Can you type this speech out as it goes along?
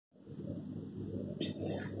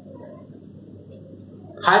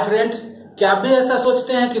Hi friends, क्या आप भी ऐसा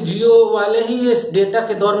सोचते हैं कि जियो वाले ही इस डेटा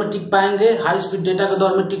के दौर में टिक पाएंगे, हाई स्पीड डेटा के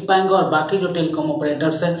दौर में टिक पाएंगे और बाकी जो टेलीकॉम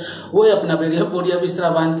ऑपरेटर्स हैं वो अपना बोरिया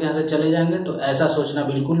बिस्तरा बांध के यहाँ से चले जाएंगे? तो ऐसा सोचना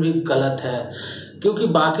बिल्कुल भी गलत है, क्योंकि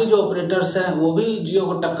बाकी जो ऑपरेटर्स हैं वो भी जियो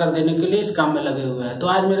को टक्कर देने के लिए इस काम में लगे हुए हैं। तो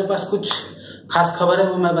आज मेरे पास कुछ खास खबर है,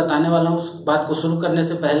 वो मैं बताने वाला हूँ। उस बात को शुरू करने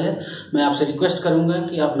से पहले मैं आपसे रिक्वेस्ट करूंगा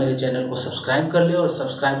कि आप मेरे चैनल को सब्सक्राइब कर ले और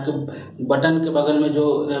सब्सक्राइब के बटन के बगल में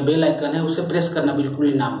जो बेल आइकन है उसे प्रेस करना बिल्कुल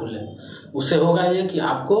ही ना भूलें। उससे होगा ये कि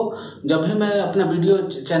आपको जब भी मैं अपना वीडियो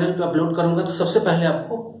चैनल पे अपलोड करूंगा तो सबसे पहले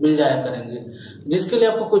आपको मिल जाया करेंगे, जिसके लिए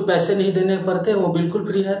आपको कोई पैसे नहीं देने पड़ते, वो बिल्कुल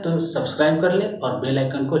फ्री है। तो सब्सक्राइब कर ले और बेल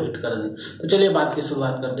आइकन को हिट कर दें। तो चलिए बात की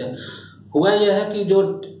शुरुआत करते हैं। हुआ यह है कि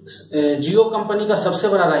जो जियो कंपनी का सबसे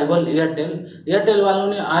बड़ा राइवल एयरटेल वालों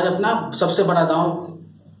ने आज अपना सबसे बड़ा दांव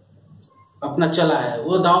अपना चला है।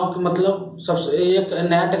 वो दांव मतलब सबसे एक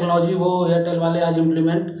नया टेक्नोलॉजी वो एयरटेल वाले आज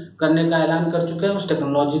इम्प्लीमेंट करने का ऐलान कर चुके हैं। उस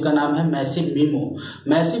टेक्नोलॉजी का नाम है मैसिव मीमो।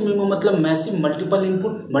 मैसिव मीमो मतलब massive multiple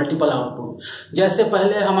input multiple output. जैसे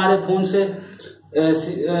पहले हमारे फोन से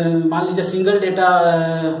मान लीजिए सिंगल डेटा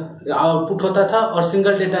आउटपुट होता था और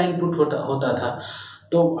सिंगल डेटा इनपुट होता था,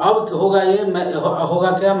 तो अब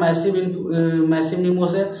होगा क्या मैसिव मीमो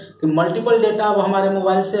से कि मल्टीपल डेटा अब हमारे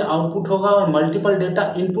मोबाइल से आउटपुट होगा और मल्टीपल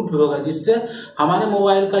डेटा इनपुट भी होगा, जिससे हमारे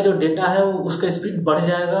मोबाइल का जो डेटा है वो उसका स्पीड बढ़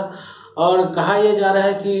जाएगा। और कहा यह जा रहा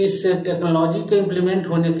है कि इस टेक्नोलॉजी के इम्प्लीमेंट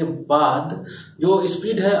होने के बाद जो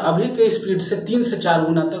स्पीड है अभी के स्पीड से 3 से 4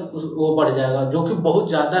 गुना तक वो बढ़ जाएगा, जो कि बहुत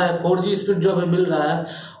ज़्यादा है। 4G स्पीड जो अभी मिल रहा है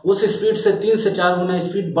उस स्पीड से 3 से 4 गुना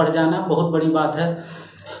स्पीड बढ़ जाना बहुत बड़ी बात है।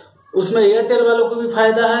 उसमें एयरटेल वालों को भी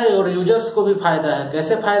फायदा है और यूजर्स को भी फायदा है।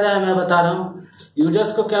 कैसे फायदा है मैं बता रहा हूँ।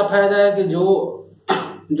 यूजर्स को क्या फायदा है कि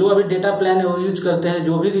जो अभी डेटा प्लान है वो यूज करते हैं,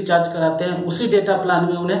 जो भी रिचार्ज कराते हैं, उसी डेटा प्लान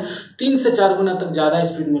में उन्हें 3 से 4 गुना तक ज़्यादा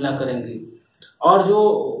स्पीड मिला करेंगी। और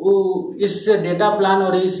जो इस डेटा प्लान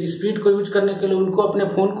और इस स्पीड को यूज करने के लिए उनको अपने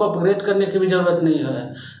फ़ोन को अपग्रेड करने की भी ज़रूरत नहीं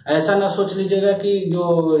है। ऐसा ना सोच लीजिएगा कि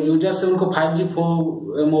जो यूजर्स है उनको 5G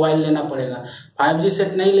मोबाइल लेना पड़ेगा। 5G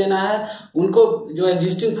सेट नहीं लेना है उनको। जो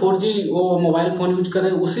एग्जिस्टिंग 4G वो मोबाइल फ़ोन यूज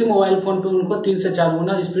करें उसी मोबाइल फ़ोन पे उनको 3 से 4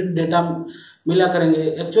 गुना स्पीड डेटा मिला करेंगे।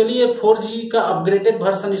 एक्चुअली ये 4G का अपग्रेडेड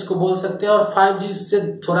वर्जन इसको बोल सकते हैं और 5G से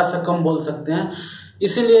थोड़ा सा कम बोल सकते हैं।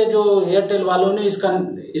 इसीलिए जो एयरटेल वालों ने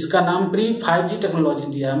इसका नाम प्री 5G टेक्नोलॉजी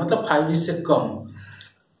दिया है, मतलब 5G से कम।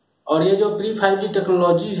 और ये जो प्री 5G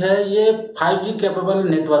टेक्नोलॉजी है ये 5G कैपेबल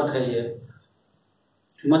नेटवर्क है। ये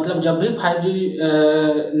मतलब जब भी 5G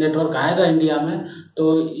नेटवर्क आएगा इंडिया में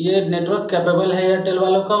तो ये नेटवर्क कैपेबल है एयरटेल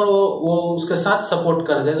वालों का और वो उसके साथ सपोर्ट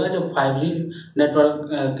कर देगा जो 5G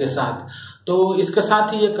नेटवर्क के साथ। तो इसके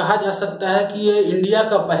साथ ही ये कहा जा सकता है कि ये इंडिया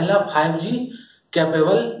का पहला 5G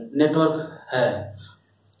कैपेबल नेटवर्क है।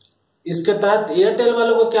 इसके तहत एयरटेल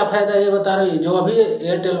वालों को क्या फायदा है ये बता रहे हैं। जो अभी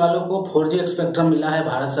एयरटेल वालों को 4G स्पेक्ट्रम मिला है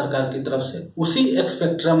भारत सरकार की तरफ से, उसी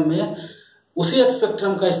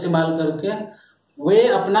स्पेक्ट्रम का इस्तेमाल करके वे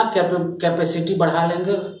अपना कैपेसिटी बढ़ा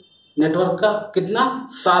लेंगे नेटवर्क का। कितना?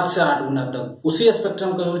 7 से 8 गुना तक। उसी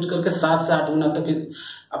स्पेक्ट्रम का यूज करके 7 से 8 गुना तक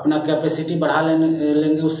अपना कैपेसिटी बढ़ा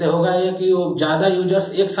लेंगे। उससे होगा ये कि वो ज़्यादा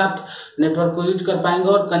यूजर्स एक साथ नेटवर्क को यूज कर पाएंगे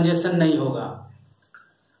और कंजेशन नहीं होगा।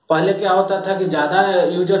 पहले क्या होता था कि ज़्यादा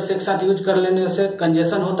यूजर्स एक साथ यूज कर लेने से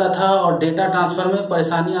कंजेशन होता था और डेटा ट्रांसफर में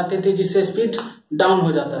परेशानी आती थी, जिससे स्पीड डाउन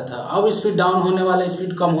हो जाता था। अब स्पीड डाउन होने वाला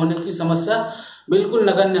स्पीड कम होने की समस्या बिल्कुल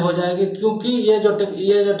नगण्य हो जाएगी, क्योंकि ये जो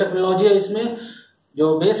टेक्नोलॉजी है इसमें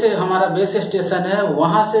जो हमारा बेस स्टेशन है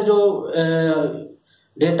वहाँ से जो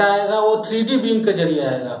डेटा आएगा वो 3D बीम के जरिए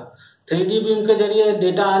आएगा। 3D बीम के जरिए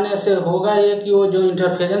डेटा आने से होगा ये कि वो जो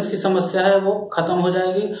इंटरफेरेंस की समस्या है वो खत्म हो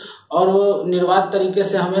जाएगी और वो निर्बाध तरीके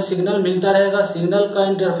से हमें सिग्नल मिलता रहेगा। सिग्नल का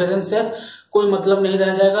इंटरफेरेंस से कोई मतलब नहीं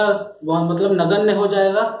रह जाएगा, मतलब नगण्य हो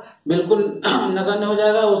जाएगा, बिल्कुल नगण्य हो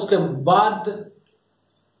जाएगा। उसके बाद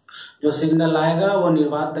जो सिग्नल आएगा वो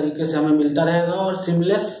निर्बाध तरीके से हमें मिलता रहेगा और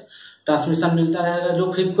सिमलेस ट्रांसमिशन मिलता रहेगा।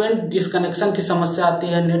 जो फ्रीक्वेंट डिस्कनेक्शन की समस्या आती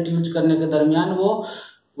है नेट यूज करने के दरमियान वो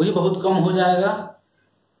भी बहुत कम हो जाएगा।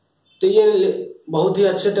 तो ये बहुत ही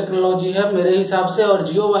अच्छी टेक्नोलॉजी है मेरे हिसाब से और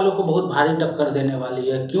जियो वालों को बहुत भारी टक्कर देने वाली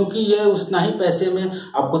है, क्योंकि ये उतना ही पैसे में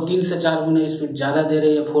आपको 3 से 4 गुना स्पीड ज़्यादा दे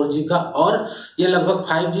रही है 4G का, और ये लगभग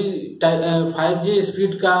 5G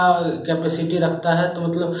स्पीड का कैपेसिटी रखता है। तो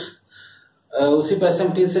मतलब उसी पैसे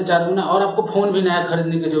में 3 से 4 गुना, और आपको फ़ोन भी नया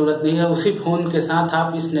खरीदने की ज़रूरत नहीं है। उसी फ़ोन के साथ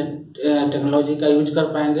आप इस टेक्नोलॉजी का यूज कर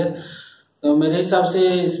पाएंगे। तो मेरे हिसाब से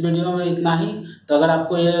इस वीडियो में इतना ही। तो अगर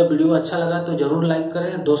आपको ये वीडियो अच्छा लगा तो ज़रूर लाइक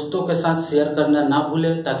करें, दोस्तों के साथ शेयर करना ना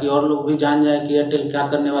भूलें, ताकि और लोग भी जान जाए कि एयरटेल क्या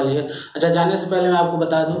करने वाली है। अच्छा, जाने से पहले मैं आपको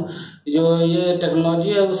बता दूं, जो ये टेक्नोलॉजी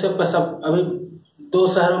है उसे सब अभी 2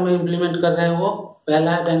 शहरों में इम्प्लीमेंट कर रहे हैं वो।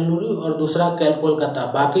 पहला है बेंगलुरु और दूसरा कोलकाता।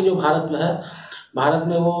 बाकी जो भारत में है, भारत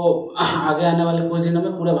में वो आगे आने वाले कुछ दिनों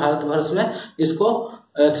में पूरे भारतवर्ष में इसको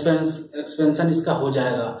एक्सपेंशन इसका हो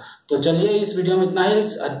जाएगा। तो चलिए इस वीडियो में इतना ही।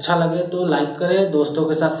 अच्छा लगे तो लाइक करें, दोस्तों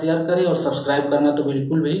के साथ शेयर करें और सब्सक्राइब करना तो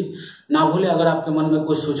बिल्कुल भी ना भूलें। अगर आपके मन में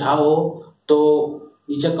कोई सुझाव हो तो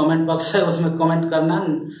नीचे कमेंट बॉक्स है, उसमें कमेंट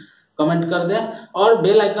कर दें और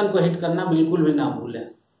बेल आइकन को हिट करना बिल्कुल भी ना भूलें।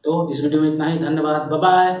 तो इस वीडियो में इतना ही। धन्यवाद, बाय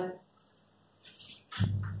बाय।